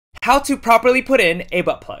How to properly put in a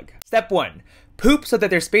butt plug. Step 1. Poop so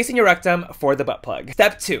that there's space in your rectum for the butt plug.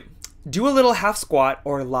 Step 2. Do a little half squat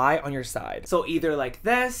or lie on your side. So either like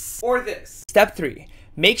this or this. Step 3.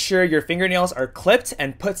 Make sure your fingernails are clipped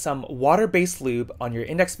and put some water-based lube on your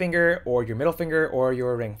index finger or your middle finger or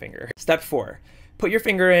your ring finger. Step 4. Put your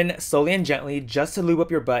finger in slowly and gently just to lube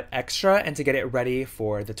up your butt extra and to get it ready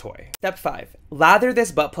for the toy. Step 5. Lather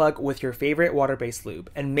this butt plug with your favorite water-based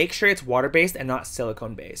lube and make sure it's water-based and not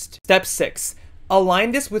silicone-based. Step 6.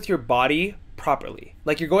 Align this with your body properly.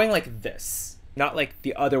 Like you're going like this, not like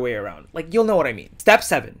the other way around. Like you'll know what I mean. Step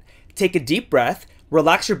 7. Take a deep breath,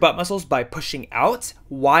 relax your butt muscles by pushing out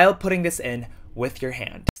while putting this in with your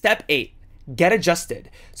hand. Step 8. Get adjusted.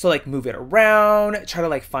 So like move it around, try to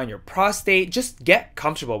like find your prostate, just get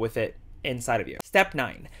comfortable with it inside of you. Step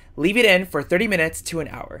 9. Leave it in for 30 minutes to an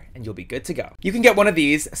hour and you'll be good to go. You can get one of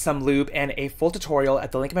these, some lube, and a full tutorial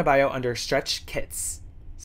at the link in my bio under Stretch Kits.